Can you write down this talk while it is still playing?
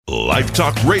Life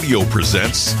Talk Radio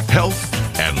presents Health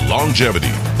and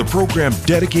Longevity, the program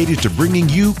dedicated to bringing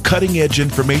you cutting-edge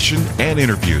information and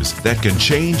interviews that can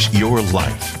change your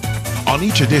life. On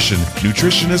each edition,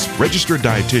 nutritionist, registered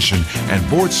dietitian, and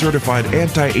board-certified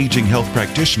anti-aging health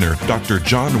practitioner Dr.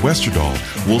 John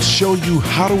Westerdahl will show you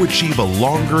how to achieve a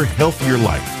longer, healthier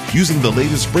life using the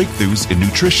latest breakthroughs in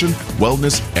nutrition,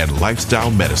 wellness, and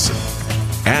lifestyle medicine.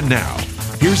 And now,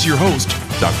 here's your host,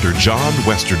 Dr. John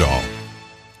Westerdahl.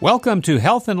 Welcome to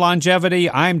Health and Longevity.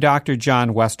 I'm Dr.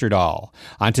 John Westerdahl.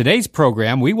 On today's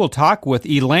program, we will talk with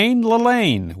Elaine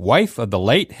LaLanne, wife of the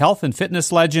late health and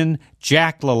fitness legend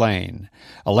Jack LaLanne.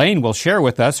 Elaine will share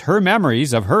with us her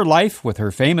memories of her life with her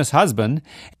famous husband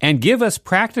and give us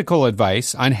practical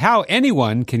advice on how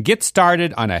anyone can get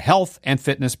started on a health and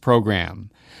fitness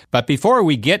program. But before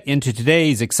we get into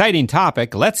today's exciting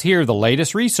topic, let's hear the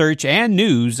latest research and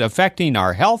news affecting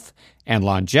our health and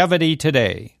longevity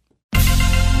today.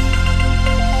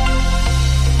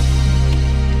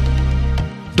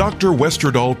 Dr.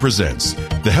 Westerdahl presents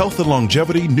the Health and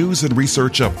Longevity News and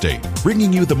Research Update,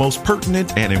 bringing you the most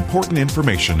pertinent and important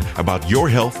information about your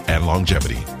health and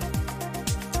longevity.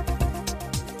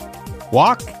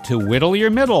 Walk to whittle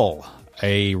your middle.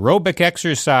 Aerobic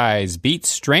exercise beats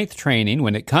strength training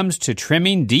when it comes to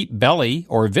trimming deep belly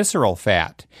or visceral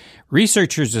fat.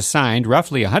 Researchers assigned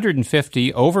roughly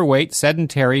 150 overweight,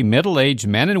 sedentary, middle-aged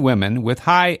men and women with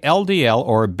high LDL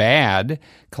or bad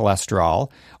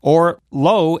cholesterol or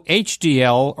low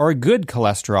HDL or good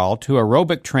cholesterol to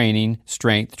aerobic training,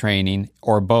 strength training,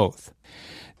 or both.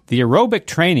 The aerobic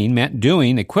training meant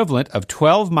doing equivalent of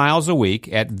 12 miles a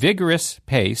week at vigorous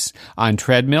pace on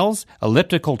treadmills,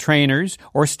 elliptical trainers,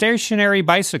 or stationary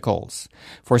bicycles.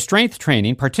 For strength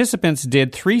training, participants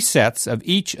did 3 sets of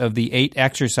each of the 8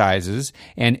 exercises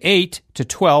and 8 to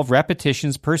 12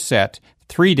 repetitions per set,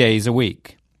 3 days a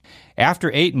week.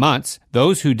 After 8 months,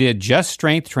 those who did just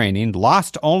strength training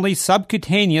lost only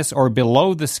subcutaneous or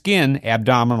below-the-skin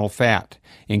abdominal fat.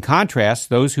 In contrast,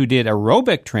 those who did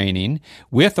aerobic training,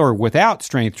 with or without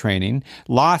strength training,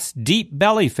 lost deep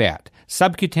belly fat,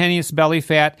 subcutaneous belly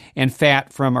fat, and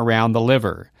fat from around the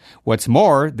liver. What's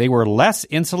more, they were less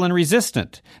insulin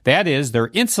resistant. That is, their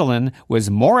insulin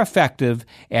was more effective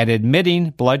at admitting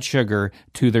blood sugar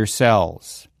to their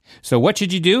cells. So what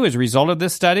should you do as a result of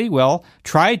this study? Well,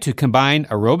 try to combine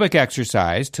aerobic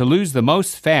exercise to lose the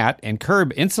most fat and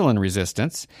curb insulin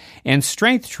resistance, and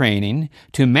strength training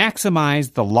to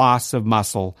maximize the loss of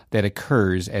muscle that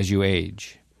occurs as you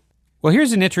age. Well,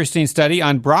 here's an interesting study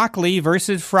on broccoli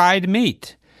versus fried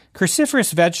meat.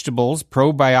 Cruciferous vegetables,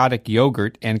 probiotic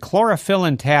yogurt, and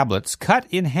chlorophyllin tablets cut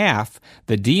in half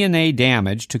the DNA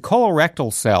damage to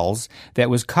colorectal cells that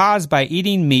was caused by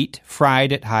eating meat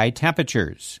fried at high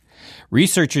temperatures.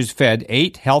 Researchers fed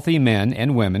 8 healthy men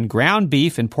and women ground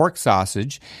beef and pork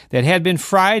sausage that had been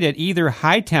fried at either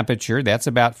high temperature, that's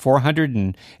about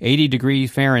 480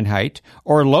 degrees Fahrenheit,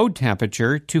 or low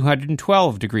temperature,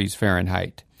 212 degrees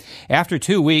Fahrenheit. After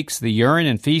 2 weeks, the urine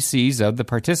and feces of the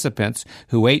participants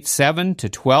who ate 7 to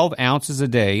 12 ounces a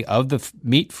day of the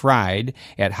meat fried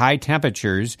at high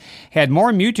temperatures had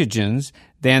more mutagens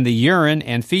than the urine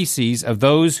and feces of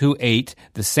those who ate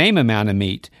the same amount of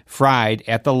meat fried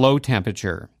at the low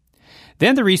temperature.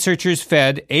 Then the researchers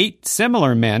fed 8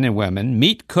 similar men and women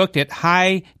meat cooked at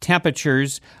high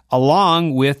temperatures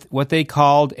along with what they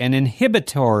called an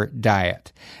inhibitor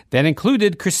diet that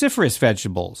included cruciferous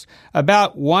vegetables,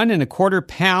 about 1¼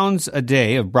 pounds a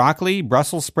day of broccoli,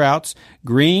 Brussels sprouts,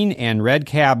 green and red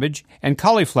cabbage, and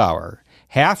cauliflower,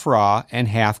 half raw and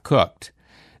half cooked.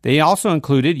 They also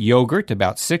included yogurt,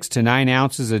 about 6 to 9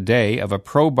 ounces a day of a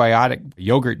probiotic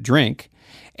yogurt drink,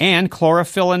 and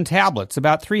chlorophyllin tablets,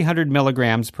 about 300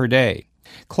 milligrams per day.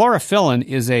 Chlorophyllin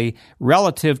is a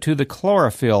relative to the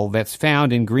chlorophyll that's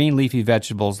found in green leafy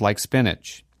vegetables like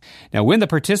spinach. Now, when the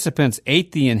participants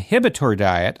ate the inhibitor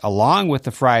diet along with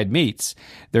the fried meats,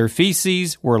 their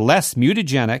feces were less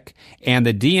mutagenic and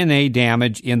the DNA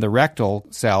damage in the rectal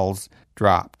cells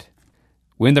dropped.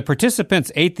 When the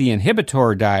participants ate the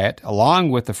inhibitor diet along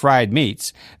with the fried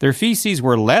meats, their feces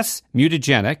were less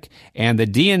mutagenic and the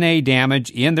DNA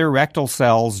damage in their rectal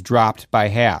cells dropped by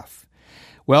half.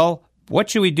 Well,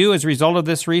 what should we do as a result of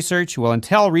this research? Well,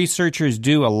 until researchers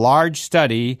do a large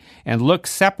study and look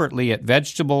separately at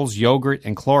vegetables, yogurt,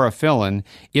 and chlorophyllin,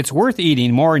 it's worth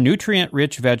eating more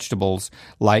nutrient-rich vegetables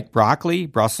like broccoli,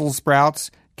 Brussels sprouts,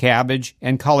 cabbage,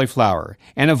 and cauliflower,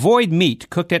 and avoid meat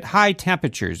cooked at high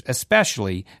temperatures,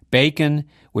 especially bacon,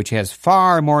 which has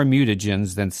far more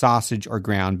mutagens than sausage or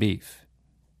ground beef.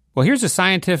 Well, here's a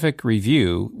scientific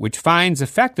review which finds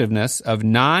effectiveness of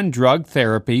non-drug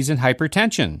therapies in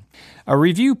hypertension. A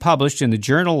review published in the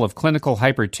Journal of Clinical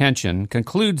Hypertension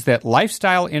concludes that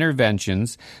lifestyle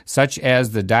interventions, such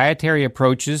as the dietary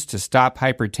approaches to stop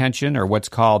hypertension, or what's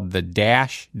called the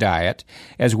DASH diet,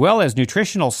 as well as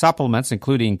nutritional supplements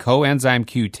including coenzyme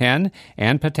Q10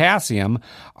 and potassium,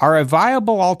 are a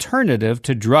viable alternative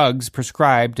to drugs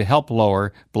prescribed to help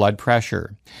lower blood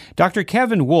pressure. Dr.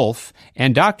 Kevin Wolf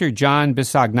and Dr. John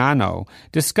Bisognano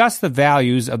discuss the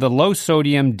values of the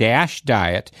low-sodium DASH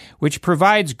diet, which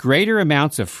provides greater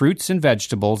amounts of fruits and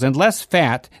vegetables and less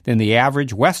fat than the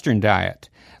average Western diet.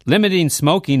 Limiting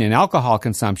smoking and alcohol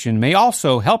consumption may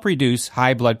also help reduce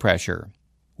high blood pressure.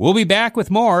 We'll be back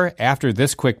with more after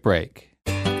this quick break.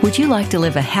 Would you like to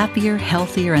live a happier,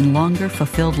 healthier, and longer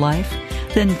fulfilled life?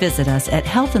 Then visit us at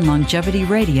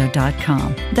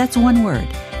healthandlongevityradio.com. That's one word,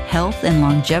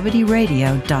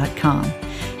 healthandlongevityradio.com.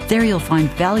 There you'll find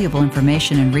valuable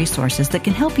information and resources that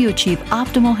can help you achieve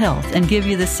optimal health and give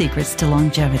you the secrets to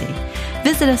longevity.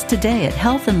 Visit us today at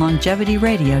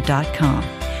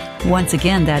healthandlongevityradio.com. Once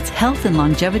again, that's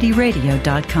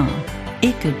healthandlongevityradio.com.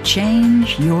 It could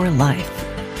change your life.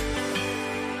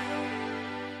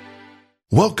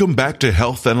 Welcome back to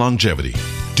Health and Longevity.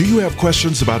 Do you have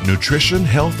questions about nutrition,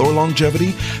 health, or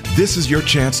longevity? This is your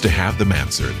chance to have them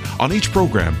answered. On each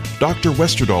program, Dr.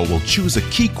 Westerdahl will choose a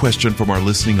key question from our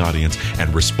listening audience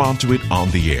and respond to it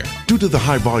on the air. Due to the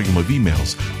high volume of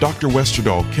emails, Dr.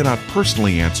 Westerdahl cannot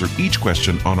personally answer each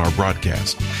question on our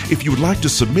broadcast. If you would like to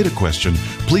submit a question,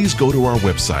 please go to our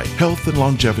website,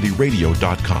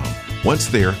 healthandlongevityradio.com. Once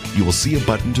there, you will see a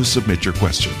button to submit your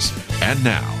questions. And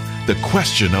now, the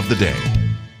question of the day.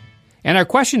 And our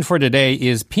question for today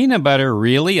is peanut butter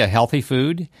really a healthy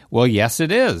food? Well, yes,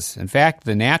 it is. In fact,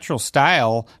 the natural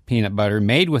style peanut butter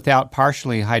made without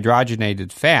partially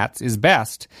hydrogenated fats is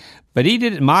best, but eat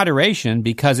it in moderation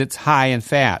because it's high in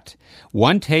fat.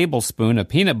 1 tablespoon of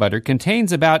peanut butter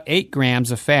contains about 8 grams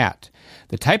of fat.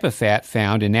 The type of fat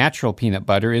found in natural peanut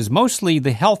butter is mostly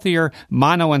the healthier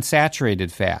monounsaturated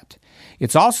fat.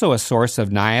 It's also a source of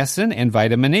niacin and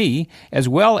vitamin E, as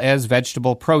well as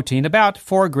vegetable protein, about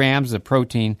 4 grams of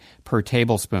protein per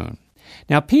tablespoon.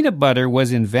 Now, peanut butter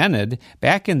was invented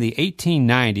back in the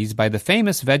 1890s by the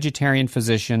famous vegetarian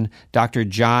physician Dr.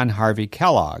 John Harvey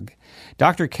Kellogg.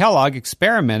 Dr. Kellogg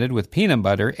experimented with peanut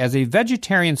butter as a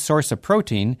vegetarian source of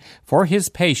protein for his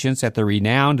patients at the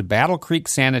renowned Battle Creek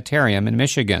Sanitarium in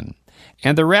Michigan.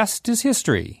 And the rest is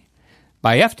history.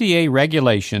 By FDA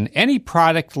regulation, any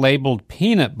product labeled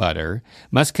peanut butter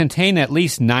must contain at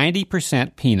least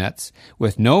 90% peanuts,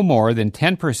 with no more than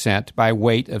 10% by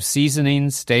weight of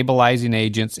seasonings, stabilizing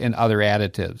agents, and other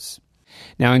additives.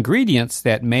 Now, ingredients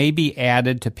that may be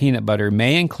added to peanut butter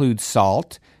may include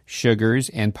salt, sugars,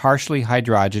 and partially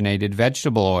hydrogenated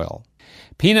vegetable oil.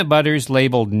 Peanut butters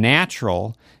labeled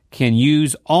natural can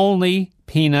use only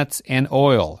peanuts and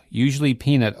oil. Usually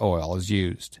peanut oil is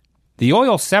used. The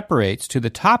oil separates to the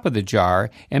top of the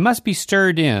jar and must be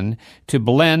stirred in to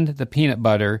blend the peanut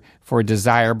butter for a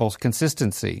desirable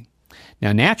consistency.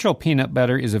 Now, natural peanut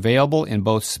butter is available in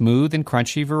both smooth and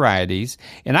crunchy varieties,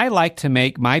 and I like to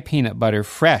make my peanut butter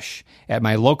fresh at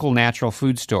my local natural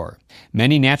food store.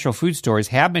 Many natural food stores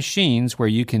have machines where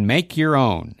you can make your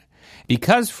own.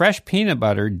 Because fresh peanut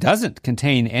butter doesn't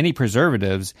contain any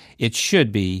preservatives, it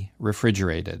should be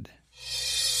refrigerated.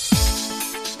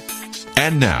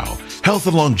 And now, Health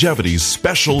and Longevity's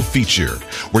special feature,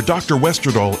 where Dr.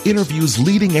 Westerdahl interviews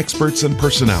leading experts and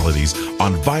personalities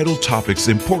on vital topics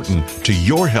important to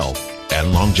your health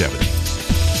and longevity.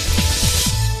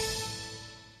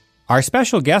 Our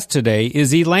special guest today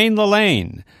is Elaine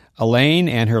Lillane. Elaine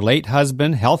and her late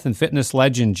husband, health and fitness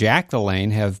legend Jack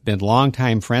Lillane, have been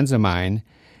longtime friends of mine.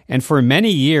 And for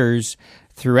many years,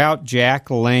 throughout Jack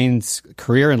Lillane's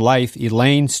career and life,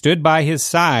 Elaine stood by his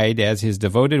side as his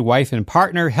devoted wife and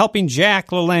partner, helping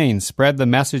Jack Lillane spread the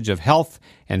message of health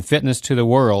and fitness to the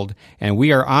world. And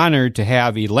we are honored to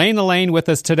have Elaine Lillane with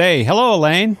us today. Hello,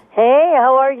 Elaine. Hey,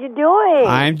 how are you doing?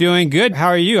 I'm doing good. How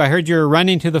are you? I heard you were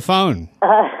running to the phone.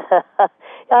 I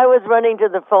was running to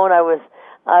the phone. I was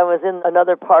in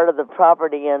another part of the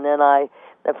property, and then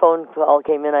the phone call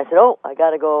came in. I said, I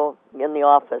got to go in the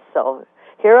office. So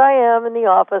here I am in the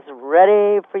office,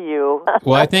 ready for you.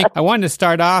 Well, I think I wanted to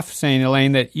start off saying,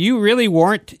 Elaine, that you really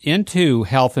weren't into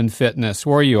health and fitness,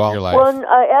 were you, all your life? Well,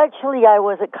 I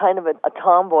was a kind of a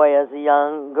tomboy as a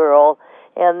young girl,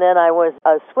 and then I was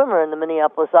a swimmer in the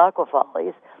Minneapolis Aqua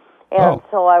Follies, and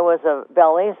so I was a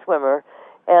ballet swimmer,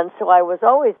 and so I was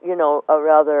always,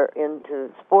 rather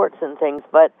into sports and things,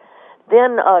 but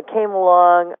then came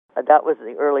along, that was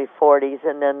the early 40s,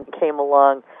 and then came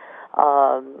along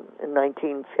in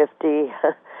 1950.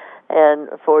 And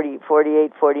 40,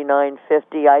 48, 49,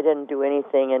 50, I didn't do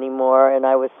anything anymore, and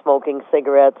I was smoking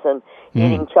cigarettes and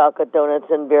eating chocolate donuts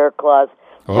and bear claws.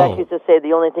 Jack used to say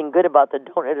the only thing good about the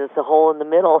donut is the hole in the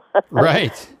middle.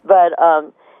 Right. But,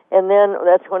 and then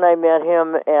that's when I met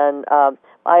him, and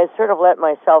I sort of let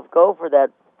myself go for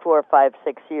that 4, 5,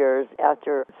 6 years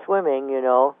after swimming, you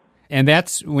know. And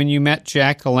that's when you met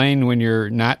Jack LaLanne, when you're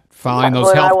not following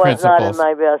those health principles. I was not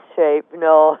in my best shape,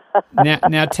 no.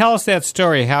 now tell us that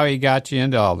story, how he got you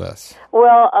into all this.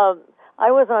 Well,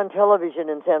 I was on television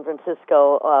in San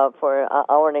Francisco for an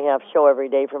hour-and-a-half show every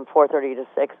day from 4:30 to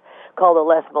 6 called The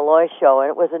Les Malloy Show, and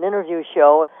it was an interview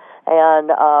show, and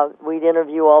we'd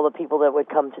interview all the people that would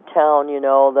come to town, you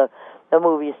know, the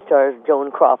movie stars,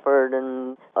 Joan Crawford,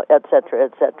 and et cetera,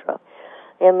 et cetera.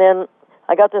 And then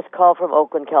I got this call from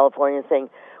Oakland, California, saying,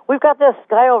 "We've got this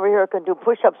guy over here who can do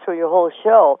push-ups for your whole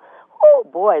show." Oh,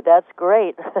 boy, that's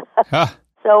great. Huh.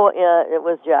 So it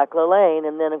was Jack LaLanne,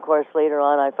 and then, of course, later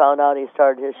on I found out he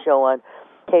started his show on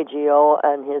KGO,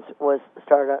 and his was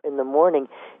started in the morning.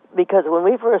 Because when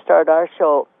we first started our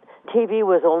show, TV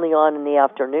was only on in the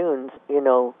afternoons, you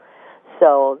know.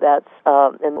 So that's,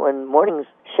 and when morning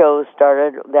shows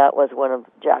started, that was one of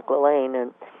Jack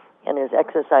LaLanne and his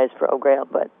exercise program.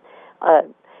 But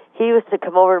he used to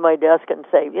come over to my desk and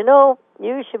say, "You know,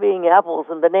 you should be eating apples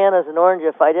and bananas and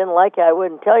oranges. If I didn't like it, I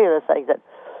wouldn't tell you this." I said,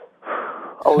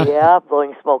 "Oh, yeah,"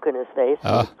 blowing smoke in his face.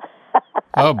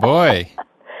 Oh, boy.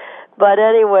 But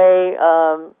anyway,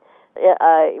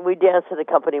 we danced at the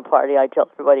company party. I tell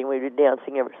everybody we've been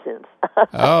dancing ever since.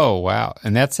 Oh, wow.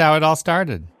 And that's how it all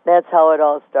started. That's how it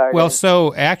all started. Well,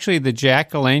 so actually the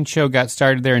Jack LaLanne show got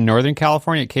started there in Northern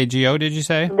California at KGO, did you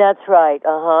say? That's right,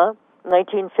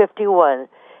 1951.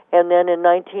 And then in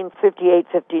 1958,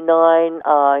 59,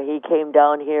 he came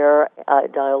down here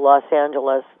to Los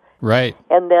Angeles. Right.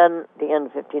 And then at the end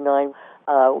of 59,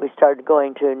 we started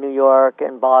going to New York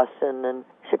and Boston and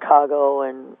Chicago,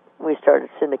 and we started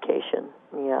syndication,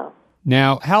 yeah.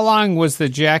 Now, how long was the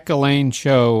Jack LaLanne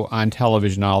show on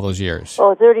television all those years?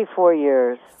 Oh, 34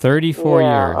 years. 34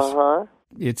 years. Uh-huh.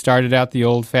 It started out the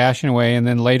old-fashioned way, and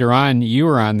then later on, you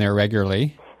were on there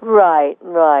regularly. Right,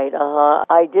 uh-huh.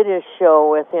 I did a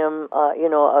show with him,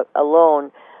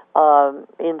 alone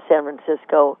in San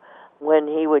Francisco when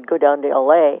he would go down to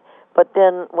L.A., but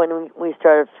then when we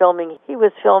started filming, he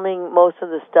was filming most of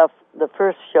the stuff, the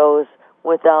first shows,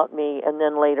 without me, and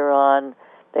then later on,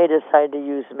 they decided to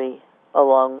use me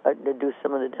along to do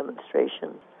some of the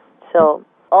demonstrations. So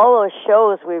all those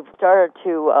shows we've started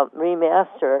to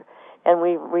remaster, and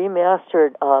we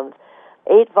remastered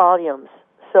 8 volumes.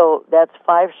 So that's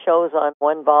 5 shows on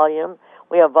 1 volume.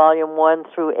 We have volume 1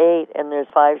 through 8, and there's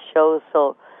 5 shows,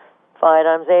 so 5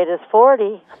 times 8 is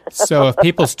 40. So if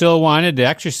people still wanted to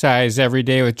exercise every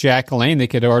day with Jack LaLanne, they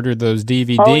could order those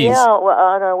DVDs. Oh, yeah. Well,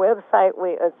 on our website,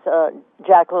 it's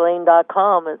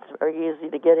JackLaLanne.com. It's very easy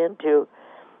to get into.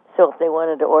 So if they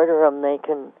wanted to order them, they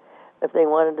can, if they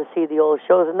wanted to see the old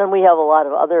shows. And then we have a lot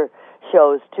of other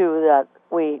shows, too, that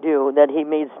we do, that he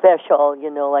made special, you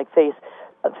know, like face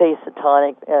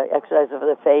tonic, exercise for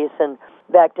the face, and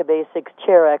back to basics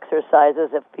chair exercises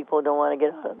if people don't want to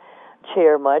get out of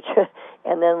chair much.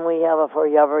 And then we have a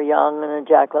Forever Young and a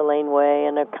Jack LaLanne Way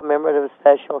and a commemorative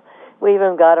special. We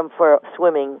even got them for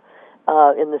swimming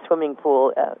in the swimming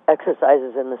pool,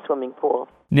 exercises in the swimming pool.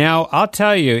 Now, I'll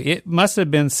tell you, it must have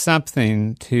been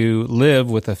something to live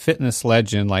with a fitness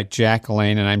legend like Jack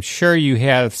LaLanne, and I'm sure you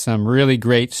have some really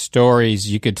great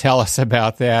stories you could tell us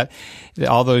about that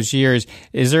all those years.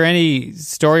 Is there any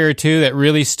story or two that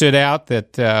really stood out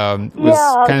that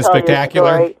was kind of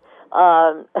spectacular?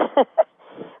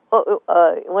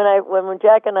 When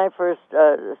Jack and I first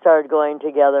started going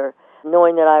together,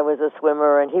 knowing that I was a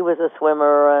swimmer and he was a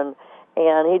swimmer,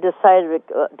 and he decided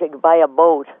to buy a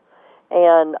boat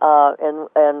and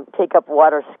take up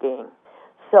water skiing.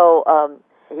 So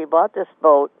he bought this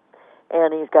boat,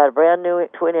 and he's got a brand new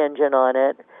twin engine on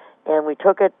it. And we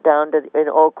took it down in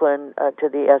Oakland to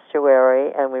the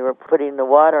estuary, and we were putting in the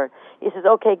water. He says,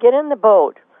 "Okay, get in the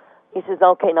boat." He says,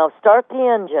 "Okay, now start the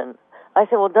engine." I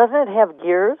said, "Well, doesn't it have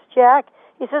gears, Jack?"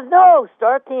 He says, "No,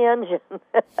 start the engine."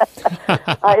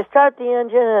 I start the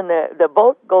engine, and the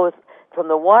boat goes from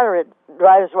the water. It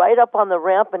drives right up on the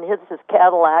ramp and hits this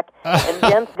Cadillac and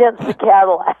dents the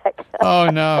Cadillac. Oh,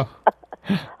 no.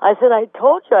 I said, "I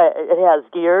told you it has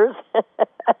gears."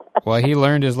 Well, he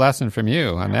learned his lesson from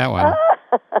you on that one.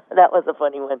 That was a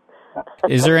funny one.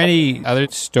 Is there any other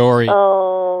story?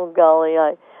 Oh, golly,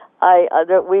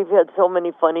 we've had so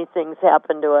many funny things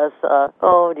happen to us.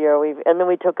 Oh dear, and then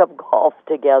we took up golf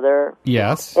together.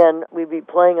 Yes. And we'd be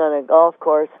playing on a golf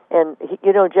course, and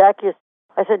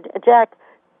I said, Jack,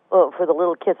 for the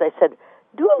little kids, I said,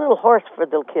 do a little horse for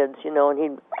the kids, and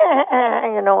he'd,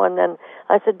 and then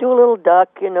I said, do a little duck,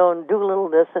 and do a little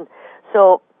this, and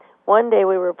so one day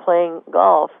we were playing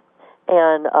golf,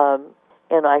 and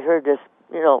I heard this,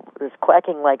 this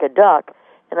quacking like a duck.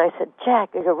 And I said, Jack,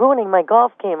 you're ruining my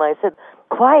golf game. I said,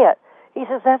 quiet. He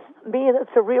says, that's me.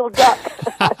 That's a real duck.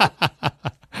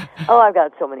 Oh, I've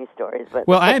got so many stories. But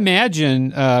well, I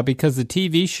imagine because the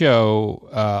TV show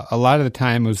a lot of the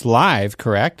time was live,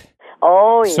 correct?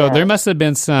 Oh, yeah. So there must have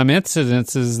been some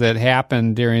incidences that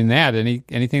happened during that.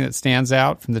 Anything that stands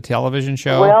out from the television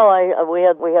show? Well, we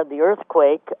had the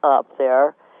earthquake up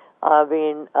there. He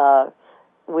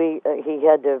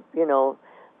had to,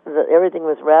 everything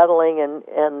was rattling, and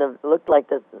it looked like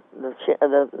the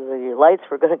lights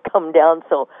were going to come down.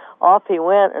 So off he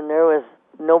went, and there was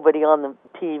nobody on the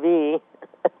TV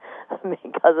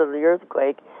because of the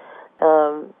earthquake.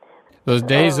 Those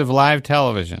days of live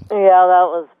television. Yeah, that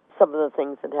was some of the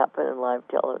things that happen in live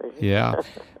television. Yeah.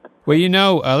 Well,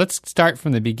 let's start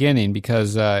from the beginning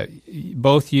because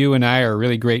both you and I are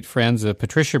really great friends of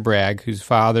Patricia Bragg, whose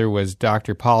father was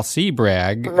Dr. Paul C.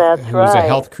 Bragg, who was a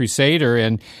health crusader.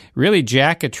 And really,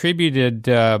 Jack attributed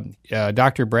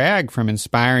Dr. Bragg from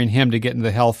inspiring him to get into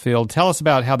the health field. Tell us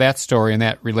about how that story and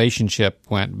that relationship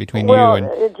went between you and...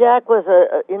 Jack was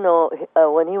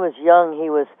when he was young, he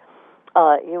was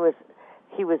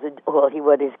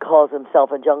what he calls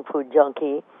himself a junk food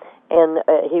junkie. And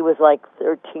he was like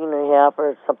 13 and a half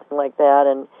or something like that.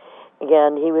 And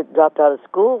again, he dropped out of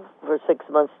school for 6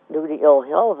 months due to ill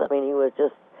health. I mean, he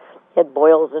had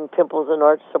boils and pimples and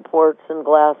arch supports and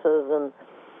glasses. And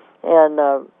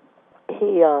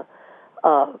his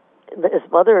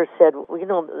mother said,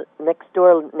 the next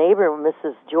door neighbor,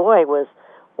 Mrs. Joy,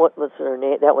 what was her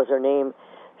name? That was her name.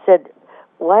 Said,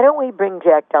 why don't we bring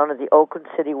Jack down to the Oakland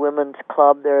City Women's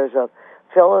Club? There's a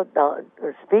fellow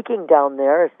speaking down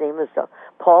there. His name is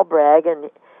Paul Bragg,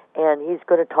 and he's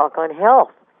going to talk on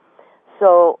health.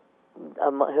 So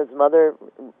his mother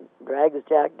drags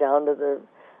Jack down to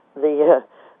the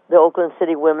Oakland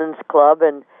City Women's Club,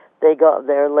 and they go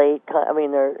there late. I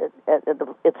mean,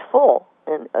 it's full,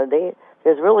 and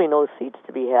there's really no seats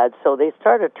to be had. So they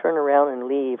start to turn around and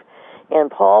leave. And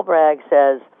Paul Bragg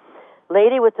says,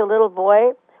 "Lady with the little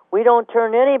boy, we don't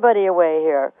turn anybody away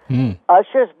here.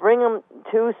 Ushers, bring him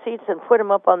 2 seats and put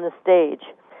him up on the stage."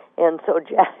 And so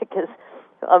Jack he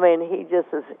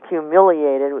just is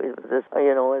humiliated with this,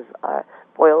 his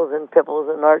boils and pimples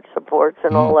and arch supports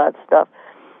and all that stuff.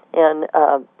 And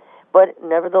but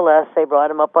nevertheless, they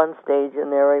brought him up on stage,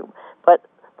 but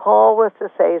Paul was to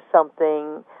say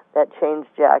something that changed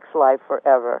Jack's life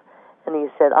forever. And he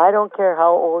said, "I don't care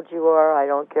how old you are. I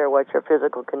don't care what your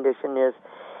physical condition is.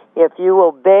 If you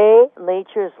obey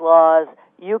nature's laws,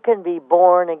 you can be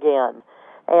born again."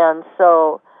 And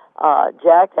so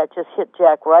that just hit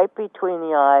Jack right between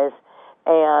the eyes,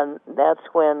 and that's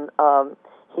when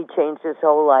he changed his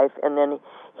whole life. And then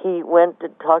he went to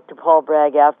talk to Paul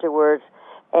Bragg afterwards,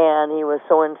 and he was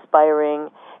so inspiring.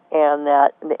 And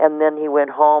then he went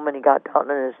home, and he got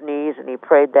down on his knees, and he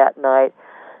prayed that night.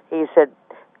 He said,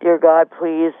 "Dear God,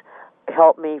 please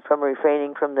help me from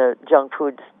refraining from the junk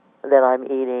foods that I'm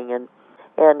eating," and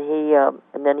then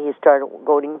he started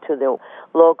going to the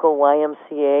local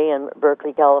YMCA in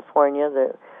Berkeley, California,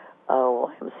 the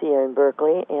YMCA in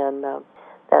Berkeley, and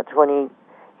that's when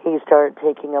he started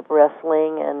taking up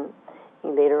wrestling, and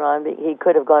later on he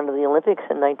could have gone to the Olympics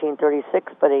in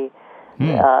 1936, but if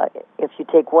you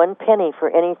take 1 penny for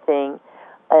anything,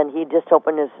 and he just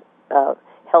opened his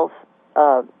health,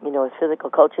 his physical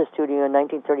culture studio in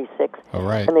 1936,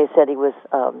 and they said he was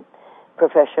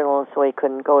professional, so he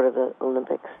couldn't go to the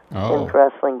Olympics in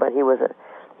wrestling, but he was a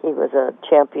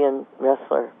champion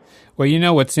wrestler. Well,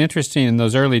 what's interesting in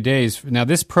those early days, now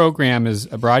this program is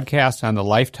a broadcast on the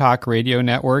Life Talk radio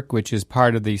network, which is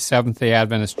part of the Seventh-day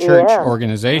Adventist Church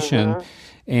organization. Mm-hmm.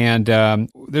 And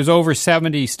there's over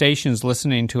 70 stations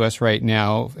listening to us right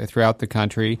now throughout the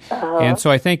country. Uh-huh. And so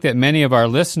I think that many of our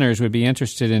listeners would be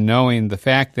interested in knowing the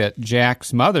fact that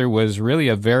Jack's mother was really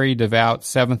a very devout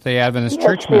Seventh-day Adventist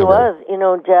church member. Yes, she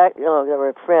was. Jack, they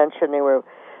were French and they were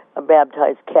a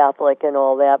baptized Catholic and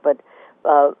all that. But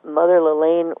Mother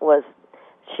Lelaine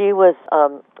there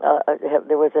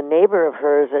was a neighbor of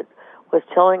hers that was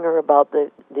telling her about the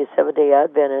Seventh-day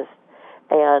Adventists.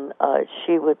 And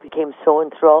she became so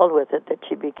enthralled with it that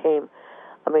she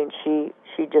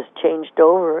just changed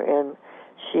over, and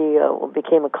she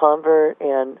became a convert,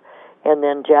 and And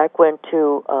then Jack went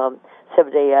to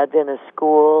Seventh-day Adventist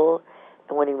school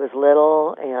when he was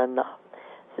little, and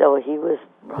so he was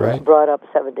brought up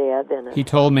Seventh-day Adventist. He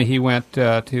told me he went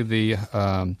to the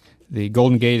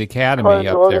Golden Gate Academy up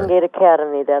there. Golden Gate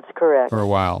Academy, that's correct. For a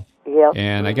while. Yep.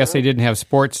 And I guess they didn't have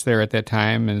sports there at that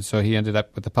time, and so he ended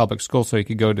up with the public school so he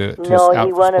could go to No, out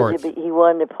he for wanted sports. he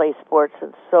wanted to play sports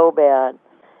so bad,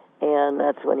 and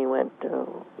that's when he went to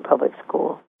public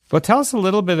school. Well, tell us a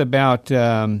little bit about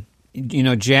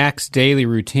Jack's daily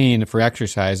routine for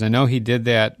exercise. I know he did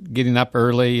that getting up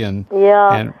early and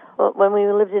Well, when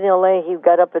we lived in L.A., he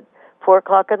got up at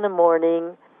 4:00 in the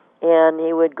morning, and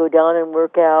he would go down and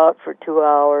work out for 2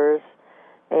 hours,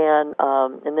 and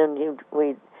then he'd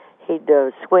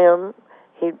swim.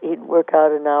 He'd work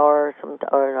out an hour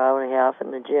or an hour and a half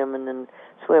in the gym, and then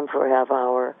swim for a half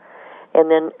hour,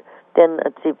 and then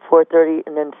let's see, 4:30,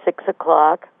 and then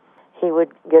 6:00 he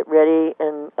would get ready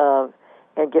and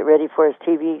get ready for his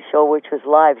TV show, which was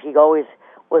live. He always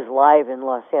was live in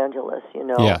Los Angeles,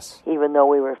 Yes. even though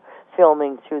we were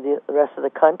filming through the rest of the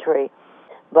country.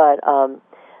 But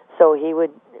so he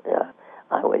would,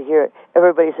 I would hear it.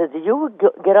 Everybody said, "Did you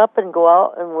get up and go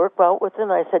out and work out with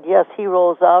him?" I said, "Yes, he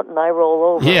rolls out and I roll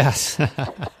over." Yes.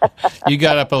 You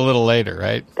got up a little later,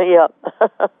 right? Yep.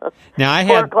 Now I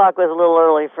 4:00 was a little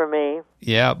early for me.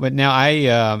 Yeah, but now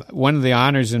one of the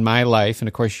honors in my life, and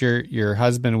of course your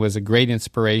husband was a great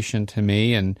inspiration to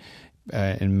me and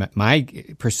in my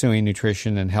pursuing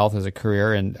nutrition and health as a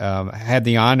career, and I had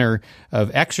the honor of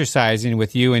exercising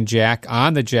with you and Jack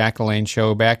on the Jack LaLanne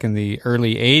Show back in the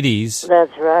early 80s.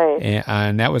 That's right.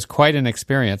 And that was quite an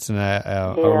experience and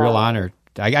a real honor.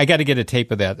 I got to get a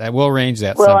tape of that. We'll arrange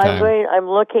that sometime. I'm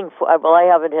looking for. Well, I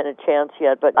haven't had a chance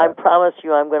yet, but I promise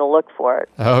you, I'm going to look for it.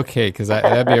 Okay, because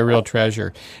that'd be a real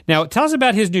treasure. Now, tell us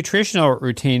about his nutritional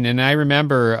routine. And I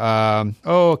remember,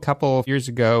 a couple of years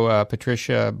ago,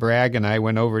 Patricia Bragg and I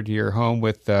went over to your home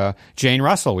with Jane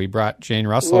Russell. We brought Jane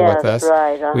Russell with us.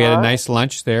 Right. Uh-huh. We had a nice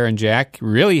lunch there, and Jack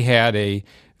really had a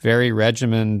very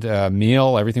regimented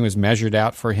meal. Everything was measured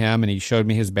out for him, and he showed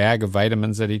me his bag of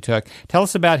vitamins that he took. Tell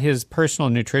us about his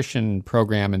personal nutrition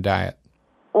program and diet.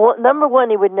 Well, number one,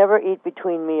 he would never eat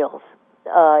between meals.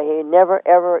 He never,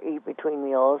 ever eat between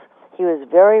meals. He was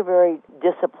very, very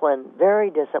disciplined,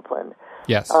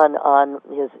 Yes. on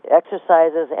his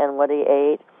exercises and what he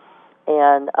ate,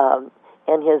 and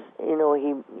his,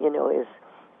 his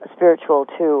spiritual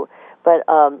too. But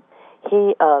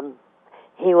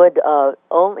he would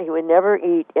never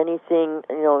eat anything,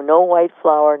 no white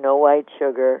flour, no white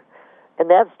sugar, and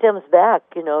that stems back,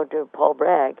 to Paul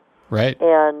Bragg. Right.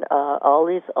 And all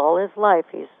his life,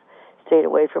 he's stayed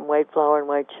away from white flour and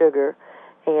white sugar,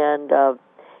 and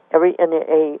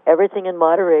everything in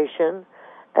moderation,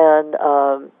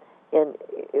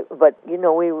 but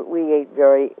we ate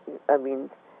very.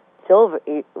 Silver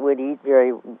would eat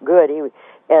very good.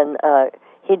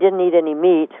 He didn't eat any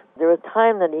meat. There was a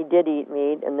time that he did eat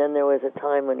meat, and then there was a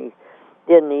time when he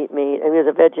didn't eat meat. And he was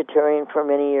a vegetarian for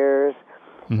many years,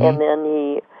 and then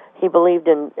he believed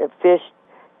in fish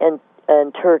and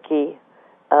turkey.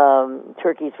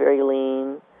 Turkey's very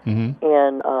lean,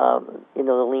 and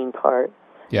the lean part.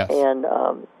 Yes. And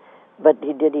but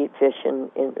he did eat fish and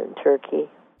turkey.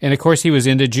 And of course, he was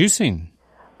into juicing.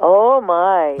 Oh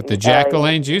my! With the Jack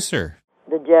LaLanne juicer.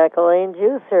 The Jack LaLanne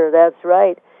juicer. That's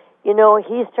right.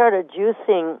 He started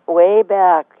juicing way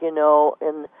back,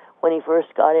 when he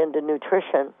first got into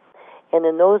nutrition. And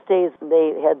in those days,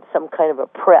 they had some kind of a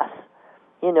press,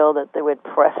 that they would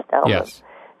press down. Yes.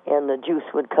 And the juice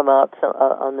would come out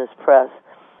on this press.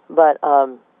 But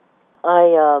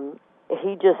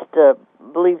he just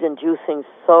believed in juicing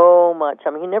so much.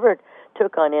 He never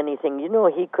took on anything.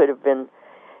 He could have been,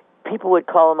 people would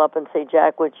call him up and say,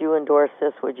 "Jack, would you endorse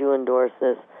this? Would you endorse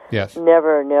this?" Yes.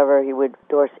 Never he would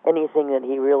endorse anything that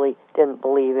he really didn't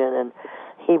believe in, and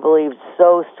he believed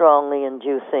so strongly in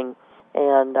juicing,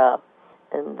 and that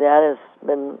has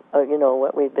been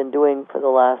what we've been doing for the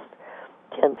last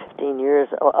 10, 15 years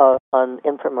on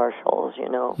infomercials.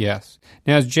 Yes.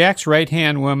 Now, as Jack's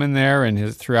right-hand woman there,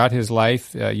 and throughout his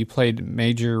life, you played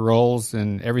major roles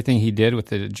in everything he did with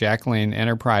the Jack LaLanne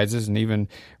Enterprises, and even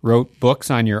wrote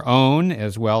books on your own,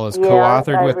 as well as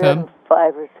co-authored with them.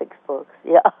 5 or 6 books,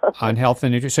 yeah. On health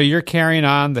and nutrition. So you're carrying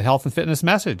on the health and fitness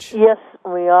message. Yes,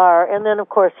 we are. And then, of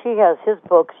course, he has his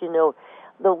books.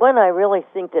 The one I really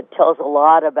think that tells a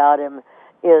lot about him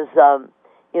is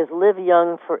Live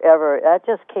Young Forever. That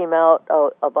just came out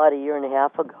about a year and a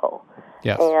half ago.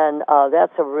 Yes. And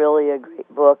that's a great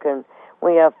book. And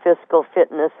we have Fiscal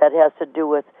Fitness. That has to do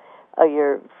with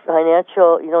your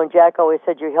financial, Jack always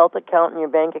said your health account and your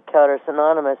bank account are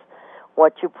synonymous.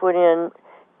 What you put in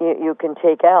you can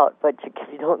take out. But if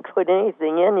you don't put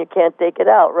anything in, you can't take it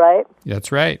out, right?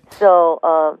 That's right. So,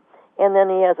 and then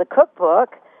he has a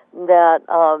cookbook that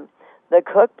the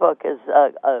cookbook is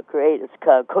great. It's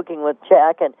called Cooking with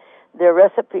Jack, and they're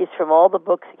recipes from all the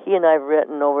books he and I've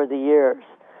written over the years.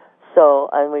 So,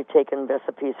 and we've taken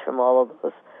recipes from all of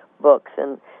those books,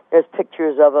 and there's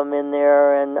pictures of them in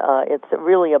there, and it's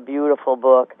really a beautiful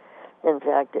book. In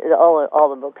fact, all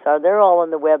the books are. They're all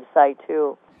on the website,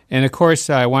 too. And, of course,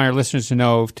 I want our listeners to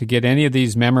know to get any of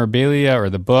these memorabilia or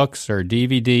the books or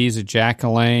DVDs at Jack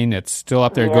LaLanne, it's still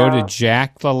up there. Yeah. Go to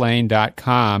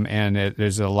JackLaLanne.com, and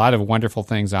there's a lot of wonderful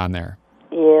things on there.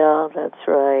 Yeah, that's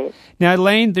right. Now,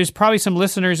 Elaine, there's probably some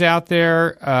listeners out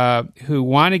there who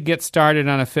want to get started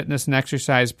on a fitness and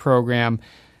exercise program,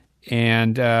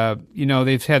 and,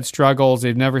 they've had struggles,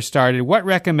 they've never started. What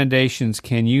recommendations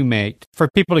can you make for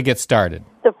people to get started?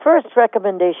 The first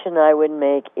recommendation I would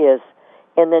make is,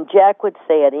 and then Jack would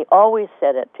say it, he always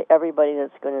said it to everybody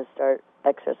that's going to start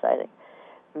exercising,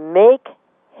 make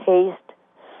haste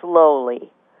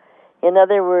slowly. In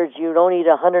other words, you don't eat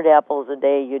 100 apples a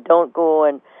day. You don't go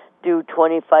and do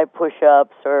 25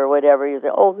 push-ups or whatever. You say,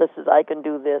 I can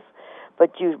do this.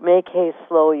 But you make haste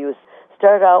slow. You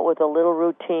start out with a little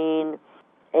routine.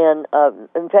 And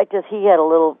in fact, he had a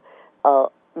little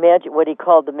what he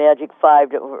called the Magic 5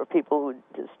 for people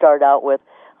who start out with.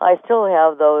 I still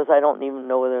have those. I don't even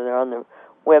know whether they're on the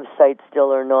website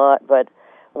still or not, but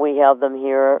we have them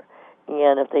here.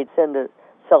 And if they send a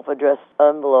self-addressed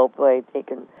envelope, we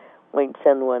can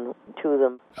send one to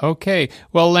them. Okay.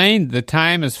 Well, Elaine, the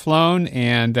time has flown,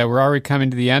 and we're already coming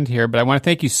to the end here, but I want to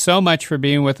thank you so much for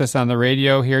being with us on the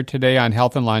radio here today on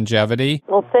Health and Longevity.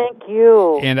 Well, thank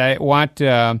you. And I want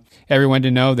everyone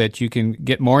to know that you can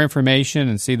get more information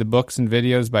and see the books and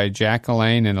videos by Jack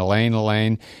LaLanne and Elaine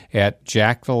LaLanne at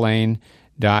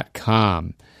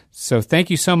JackLaLanne.com. So thank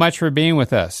you so much for being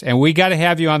with us. And we got to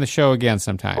have you on the show again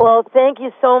sometime. Well, thank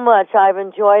you so much. I've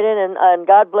enjoyed it, and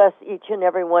God bless each and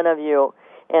every one of you.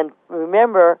 And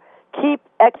remember, keep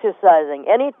exercising.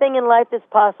 Anything in life is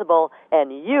possible,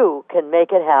 and you can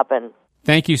make it happen.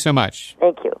 Thank you so much.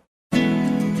 Thank you.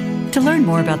 To learn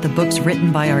more about the books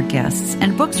written by our guests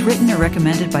and books written or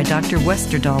recommended by Dr.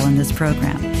 Westerdahl in this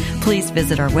program, please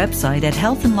visit our website at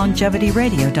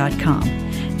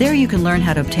healthandlongevityradio.com. There you can learn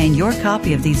how to obtain your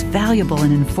copy of these valuable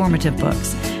and informative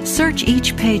books. Search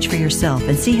each page for yourself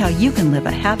and see how you can live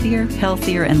a happier,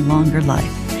 healthier, and longer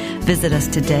life. Visit us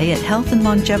today at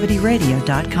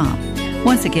healthandlongevityradio.com.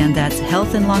 Once again, that's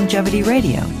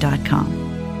healthandlongevityradio.com.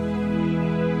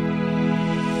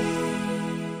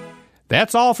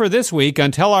 That's all for this week.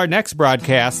 Until our next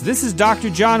broadcast, this is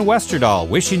Dr. John Westerdahl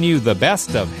wishing you the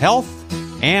best of health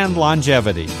and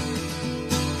longevity.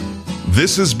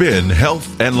 This has been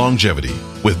Health and Longevity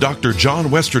with Dr. John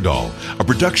Westerdahl, a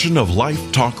production of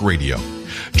Life Talk Radio.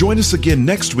 Join us again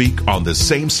next week on the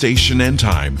same station and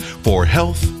time for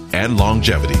Health and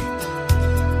Longevity.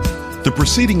 The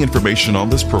preceding information on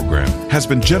this program has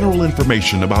been general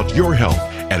information about your health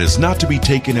and is not to be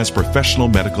taken as professional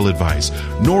medical advice,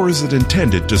 nor is it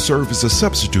intended to serve as a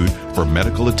substitute for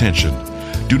medical attention.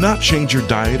 Do not change your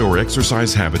diet or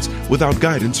exercise habits without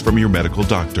guidance from your medical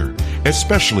doctor,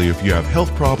 especially if you have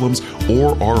health problems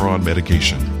or are on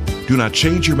medication. Do not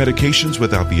change your medications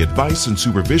without the advice and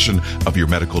supervision of your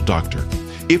medical doctor.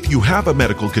 If you have a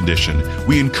medical condition,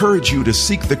 we encourage you to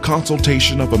seek the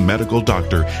consultation of a medical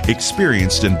doctor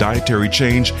experienced in dietary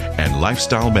change and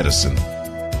lifestyle medicine.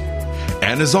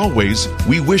 And as always,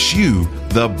 we wish you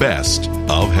the best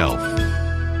of health.